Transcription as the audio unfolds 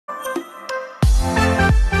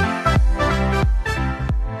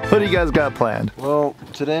you guys got planned? Well,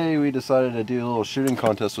 today we decided to do a little shooting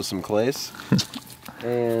contest with some clays.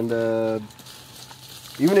 And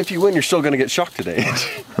even if you win, you're still gonna get shocked today.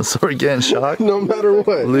 So we're getting shocked? No matter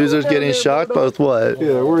what. Losers getting shocked both what?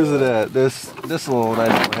 Yeah, where is it at? This little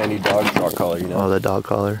nice little handy dog collar, you know. Oh, the dog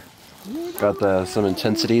collar. Got some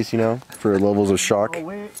intensities, you know, for levels of shock.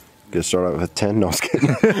 Gonna start out with 10. No, I was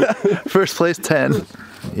kidding. First place 10.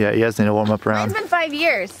 Yeah, you guys need to warm up round. It's been 5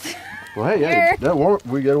 years. Well, hey, yeah,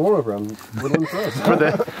 we got a warm up round. Little impressed.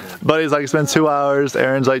 Buddy's like, it's been 2 hours.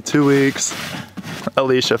 Aaron's like 2 weeks.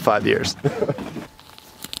 Alicia, 5 years.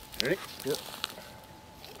 Ready? Yep.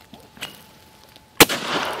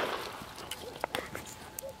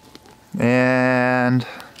 And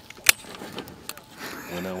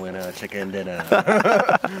winner, chicken dinner.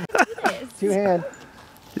 Two-hand.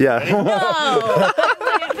 yeah. No!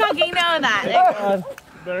 I didn't fucking know that.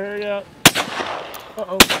 Better hurry up.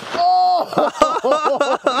 Uh-oh.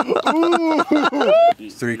 Oh!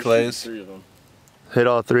 3 clays. 3 of them. Hit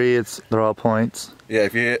all 3, they're all points. Yeah,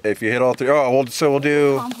 if you hit all 3. Oh, well, so we'll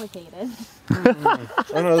do. Complicated.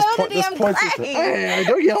 Oh no, this point's just. Hey,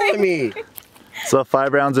 don't yell at me. So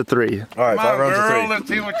 5 rounds of 3. All right, 5 rounds of 3. Let's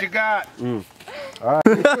see what you got. All right.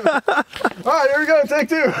 All right, here we go. Take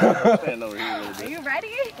 2. Stand over here, little Are bit. you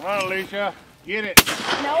ready? Come on, Alicia. Get it.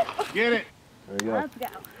 Nope. Get it. There you go. Let's go.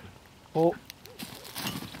 Pull.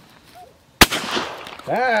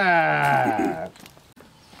 Ah.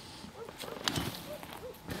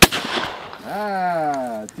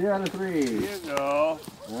 2 out of 3. Here you go.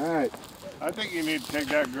 All right. I think you need to take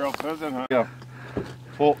that girl pheasant hunt. Go.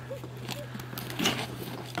 Pull.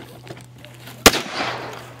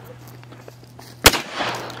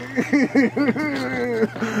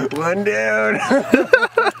 One down.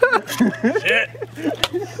 Shit.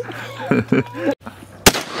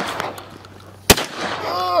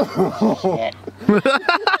 Shit.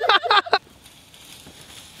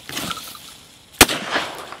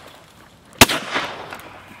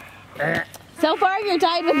 So far, you're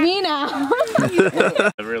tied with me now.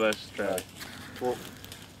 I realized it's trash.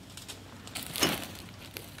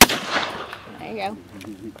 There you go.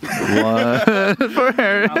 1 for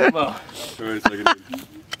Aaron. Wait a second.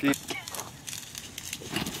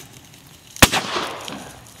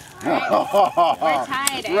 We're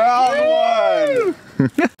tied. Round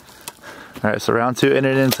 1. Alright, so round 2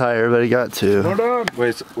 ended in tie. Everybody got 2.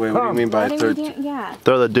 Wait, what do you mean by What are we third? doing? Yeah.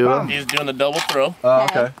 Throw the duo, He's doing the double throw. Oh,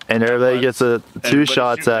 okay. and everybody gets 2 Everybody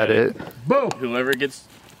shots shoot at it. Boom. Whoever gets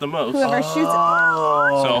the most. Whoever shoots it.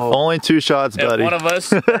 So Only 2 shots, if buddy. one of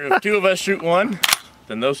us, or if 2 of us shoot 1,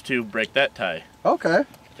 then those 2 break that tie. Okay.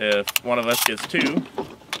 If one of us gets 2,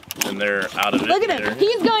 then they're out of it. Look at him.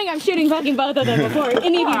 He's going, I'm shooting fucking both of them before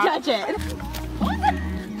any of you touch it.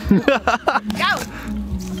 Go.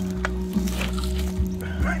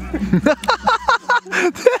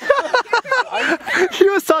 He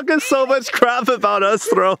was talking so much crap about us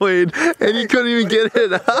throwing, and he couldn't even get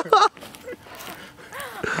it out.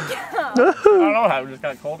 I don't know, I just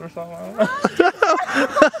got cold or something. I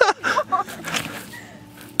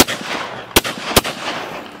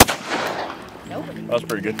don't know. That was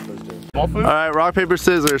pretty good. Alright, rock, paper,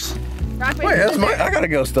 scissors. Rock, paper, Wait, that's scissors. I gotta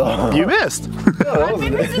go still. You missed. Rock,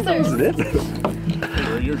 paper, scissors.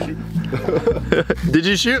 You're shooting. Did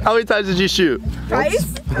you shoot? How many times did you shoot?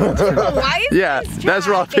 Twice? Twice? Yeah, that's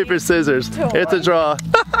rock, paper, scissors. It's a draw.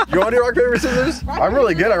 You want to do rock, paper, scissors? I'm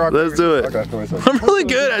really good at rock, Let's paper, do it. scissors. Okay, wait a second. I'm really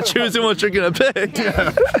good at choosing what you're gonna pick.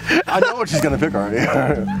 I know what she's gonna pick already.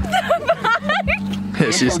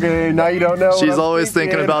 she's Okay, now you don't know. she's always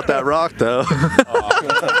thinking about that rock though.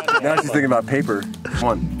 Now she's thinking about paper.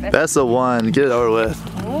 1. That's a 1. Get it over with.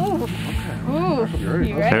 Ooh. Ooh.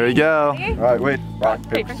 You ready? Here we go. All right, wait. Rock,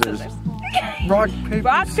 paper, scissors. Rock, paper.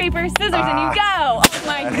 Rock, paper, scissors, and you go. Oh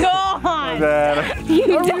my god. You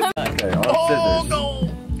dumb. Okay, on scissors.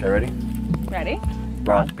 Okay, ready? Ready?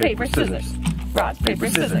 Rock, paper, scissors. Rock, paper,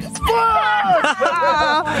 scissors.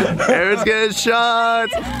 Aaron's getting shot.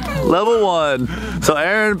 Level 1. So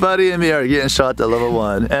Aaron, Buddy, and me are getting shot at level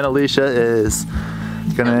 1, and Alicia is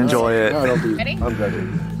gonna enjoy it. No, don't be. Ready? I'm ready.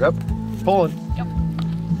 Yep. Pulling. Yep.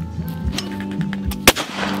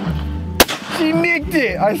 She nicked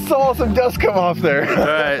it. I saw some dust come off there. All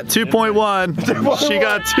right, 2.1. She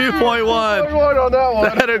got 2.1. One on that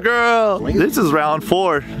one. That a girl. This is round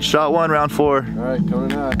 4. Shot 1, round 4. All right,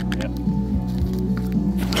 coming out.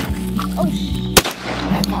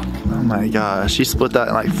 Oh my gosh, she split that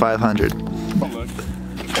in like 500.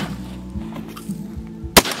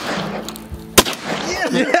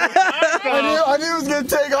 I knew it was gonna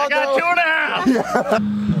take off. I got 2.5.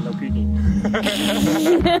 No peeking.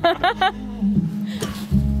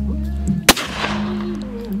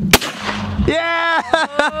 Yeah!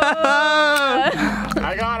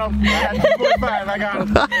 I got him. I had 2.5. I got him.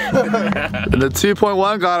 And the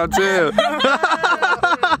 2.1 got him too.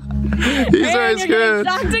 He's very screwed.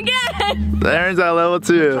 Shocked again. Aaron's at level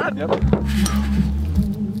 2.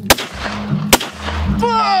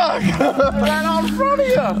 Fuck! Right on in front of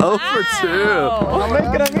you. 0 for 2. I'm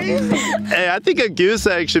making them easy. Hey, I think a goose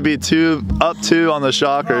egg should be up 2 on the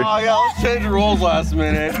shocker. Oh yeah, let's change the rules last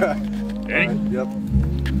minute. Ready? Yep.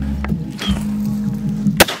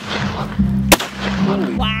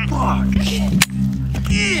 Wow.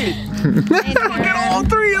 Fucking all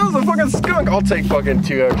 3. That was a fucking skunk. I'll take fucking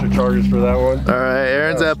 2 extra charges for that one. Alright,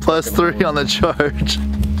 Aaron's at +3 on the charge.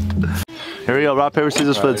 Here we go, rock, paper,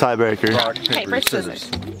 scissors for the tiebreaker. Rock, Paper, scissors.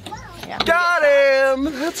 Yeah. Got him!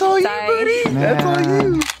 That's all you, buddy. That's all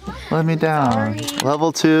you. Let me down. Sorry.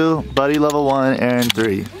 Level 2, Buddy level 1, Aaron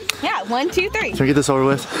 3. Yeah, 1, 2, 3. Can we get this over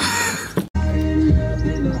with?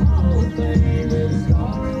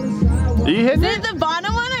 Are you hitting Is it? it the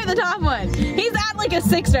bottom one or the top one? He's at like a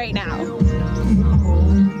 6 right now.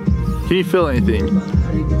 Can you feel anything?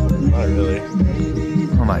 Not really.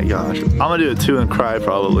 Oh my gosh. I'm gonna do a 2 and cry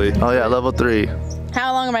probably. Oh yeah, level 3.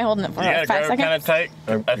 How long am I holding it for? You Like gotta 5 grab it seconds? kind of tight.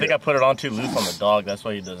 I think I put it on too loose on the dog. That's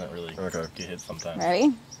why he doesn't really Okay. get hit sometimes.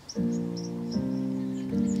 Ready?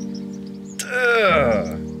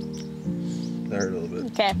 That hurt a little bit.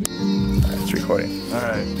 Okay. It's recording.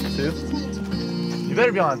 Alright, 2. You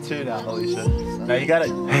better be on 2 now, Alicia. Now you gotta,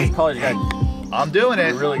 hey, Colin, you gotta, I'm doing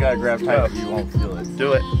it. you really gotta grab tight or you won't feel it.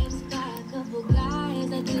 Do it.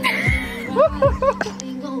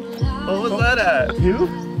 What was that at? 2?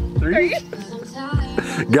 3?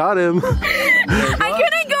 Got him. I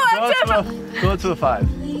couldn't go up to. Go to a 5.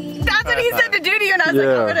 That's what he said to do to you, and I was like,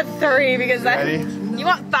 I'm gonna 3 because that. Ready? You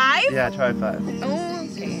want 5? Yeah, try 5.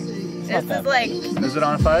 Okay. This is like. Is it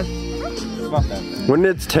on a 5? It's not that bad. When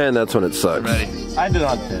it's 10, that's when it sucks. Ready. I did it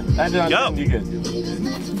on 10. I did it on Go. 10. You guys do it.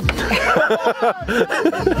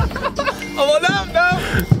 Oh, no.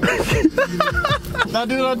 Now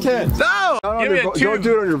do it on 10. No! Give me a 2. Don't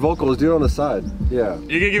do it on your vocals, do it on the side. Yeah.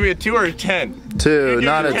 You gonna give me a 2 or a 10? 2,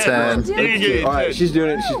 not a 10. You can give me a 10. Alright, she's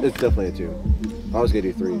doing it. It's definitely a 2. I was gonna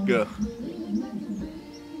do 3. Go.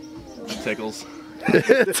 Tickles.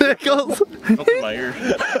 It tickles. Up in my ear.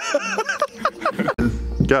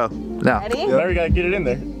 Go. Now. Ready? Now we gotta get it in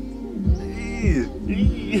there.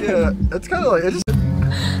 Yeah, it's kind of like, it's just.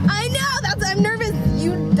 I know. That's. I'm nervous.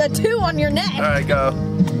 You the 2 on your neck. Alright, go.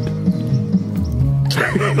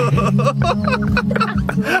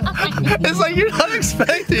 It's like you're not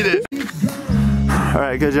expecting it.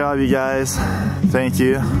 Alright, good job, you guys. Thank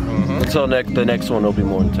you. Until the next one will be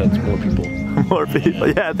more intense, more people. More people.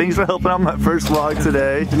 Yeah, thanks for helping out my first vlog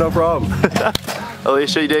today. No problem.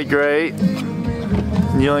 Alicia, you did great.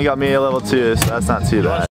 You only got me a level 2, so that's not too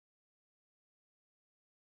bad.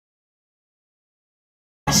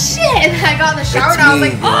 Shit! I got in the shower and I was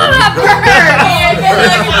like, oh, that burns!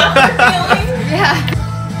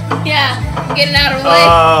 Yeah, I'm getting out of the way.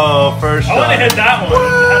 Oh, first shot. I want to hit that one. I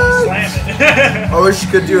have to slam it. I wish you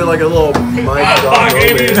could do like a little mic drop Fuck,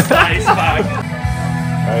 gave me a moment. slice. Fuck.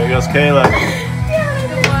 Alright, here goes Kayla.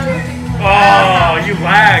 Oh, you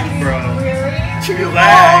lagged, bro. You You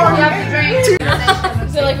lagged. have to drink.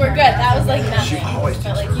 So like we're good. That was like nothing.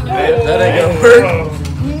 But like you know. That ain't gonna work.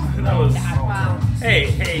 That was.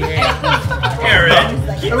 Hey. Aaron,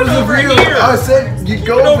 keep That it was a over real. here. I said you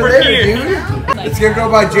go Keep it over there, here. dude. It's gonna go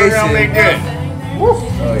by Jason. Make good.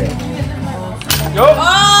 Oh yeah.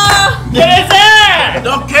 Get his ass!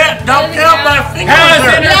 Don't count my fingers. Has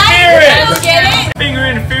Yeah, interference. get it? Finger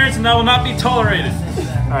interference, and that will not be tolerated.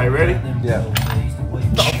 Alright, ready? Yeah.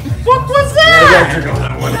 What was that?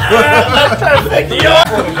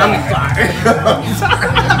 I'm sorry.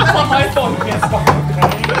 It's on my phone. You can't stop.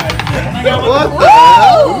 What the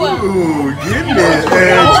hell? Ooh, give me an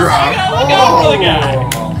airdrop. Look out for the guy.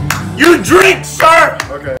 You drink, sir!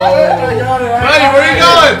 Okay. Buddy, where you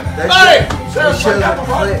going? Buddy! Go.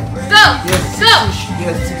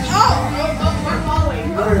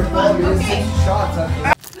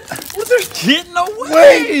 Getting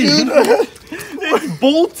away! It's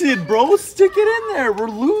bolted, bro. Stick it in there. We're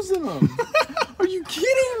losing them. Are you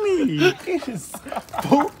kidding me? It is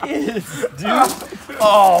focus, dude.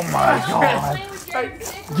 Oh my god.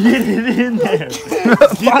 Get it in there.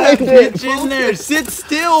 Get the bitch in there. Sit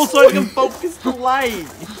still so I can focus the light.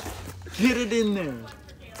 Get it in there.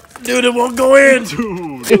 Dude, it won't go in.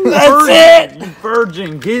 Dude. That's it. You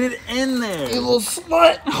virgin. Get it in there. You little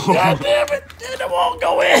slut. God damn it. Dude, it won't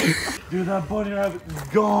go in. Dude, that bunny rabbit's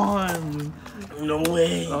gone. No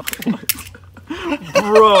way.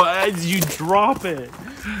 Bro, as you drop it.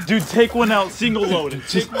 Dude, take one out, single load it.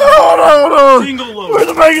 Take one Hold on. single load Where's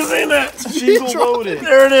the magazine at? Single load it.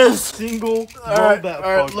 There it is. Single load Alright, that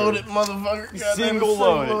alright, fucker. load it, motherfucker. God, Single that was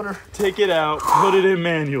load so loader. it. Take it out, put it in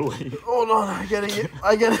manually. Hold on, I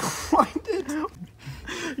gotta find it.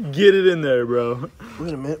 Get it in there, bro.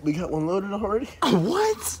 Wait a minute, we got one loaded already?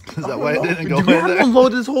 What? Is that why it didn't go Dude, we in had there? one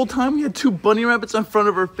loaded this whole time. We had 2 bunny rabbits in front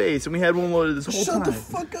of our face, and we had one loaded this whole Shut time. the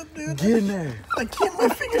fuck up, dude. Get in there. I can't, my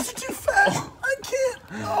fingers are too fat. I can't.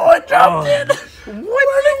 Oh, I dropped it. Where'd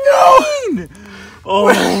it go?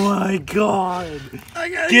 Oh my god. I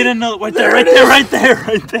gotta Get another right there, right there, right there,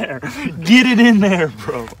 right there. Get it in there,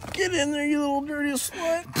 bro. Get in there, you little dirty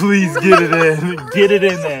slut. Please get it in. Get it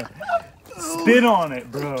in there. Spit on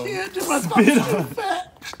it, bro. Can't do my Spit fucking on it.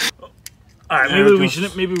 fat. Alright, maybe we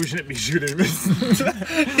shouldn't be shooting. This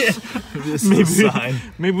is a sign.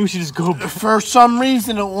 Maybe we should just go back. For some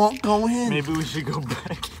reason, it won't go in. Maybe we should go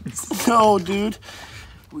back. No, dude.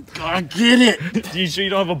 We gotta get it. You sure you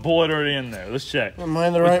don't have a bullet already in there? Let's check. Am I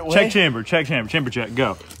in the right way? Check chamber, check,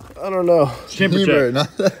 go. I don't know. Chamber Chamber, check.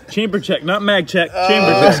 not that. Chamber check, not mag check. Chamber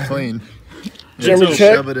That's check. clean. Chamber It's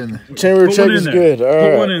check. Shove it in there. Chamber Put check one in is there. good. All right.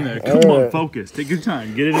 Put one in there. Come All on, right. focus. Take your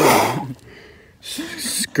time. Get it in there.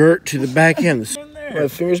 Skirt to the back end. In there. My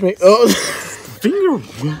fingers make. Oh. Finger.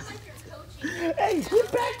 Hey,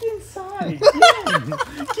 get back inside.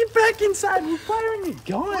 Get back inside. We're firing a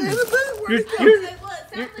gun.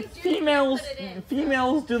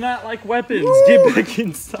 Females do not like weapons. Get back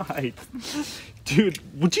inside. Dude,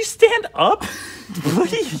 would you stand up?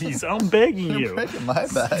 Please, I'm begging you. Breaking my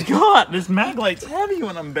back. God, this mag light's heavy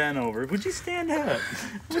when I'm bent over. Would you stand up?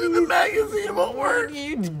 Dude, the magazine won't work.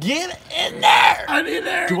 Get in there. I'm in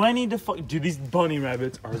there. Do I need to fuck? Dude, these bunny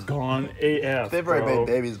rabbits are gone AF. They've already bro. made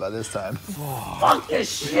babies by this time. Fuck this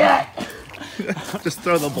shit. Just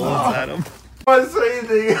throw the bullets at them. I don't say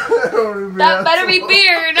anything. That better be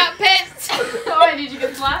beer, not piss. Oh, did you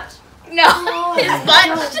get slashed? No, it's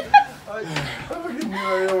punched. I fucking knew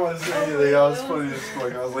I didn't want to say anything. I was funny as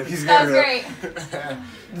fuck. I was like, he's That gonna. was great.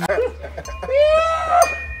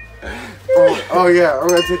 Oh yeah, I'm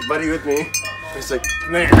gonna take Buddy with me. He's like,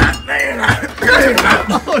 no you're not, no you're not. No you're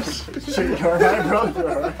not. Oh shit, you alright, bro? You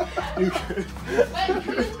alright? You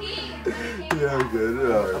good? Yeah, I'm good.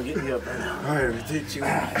 Alright. I'm getting you up right now. Alright, I'm gonna take you.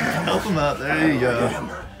 Help them out. There you go.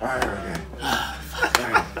 Alright, okay.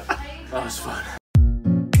 Alright. That was fun.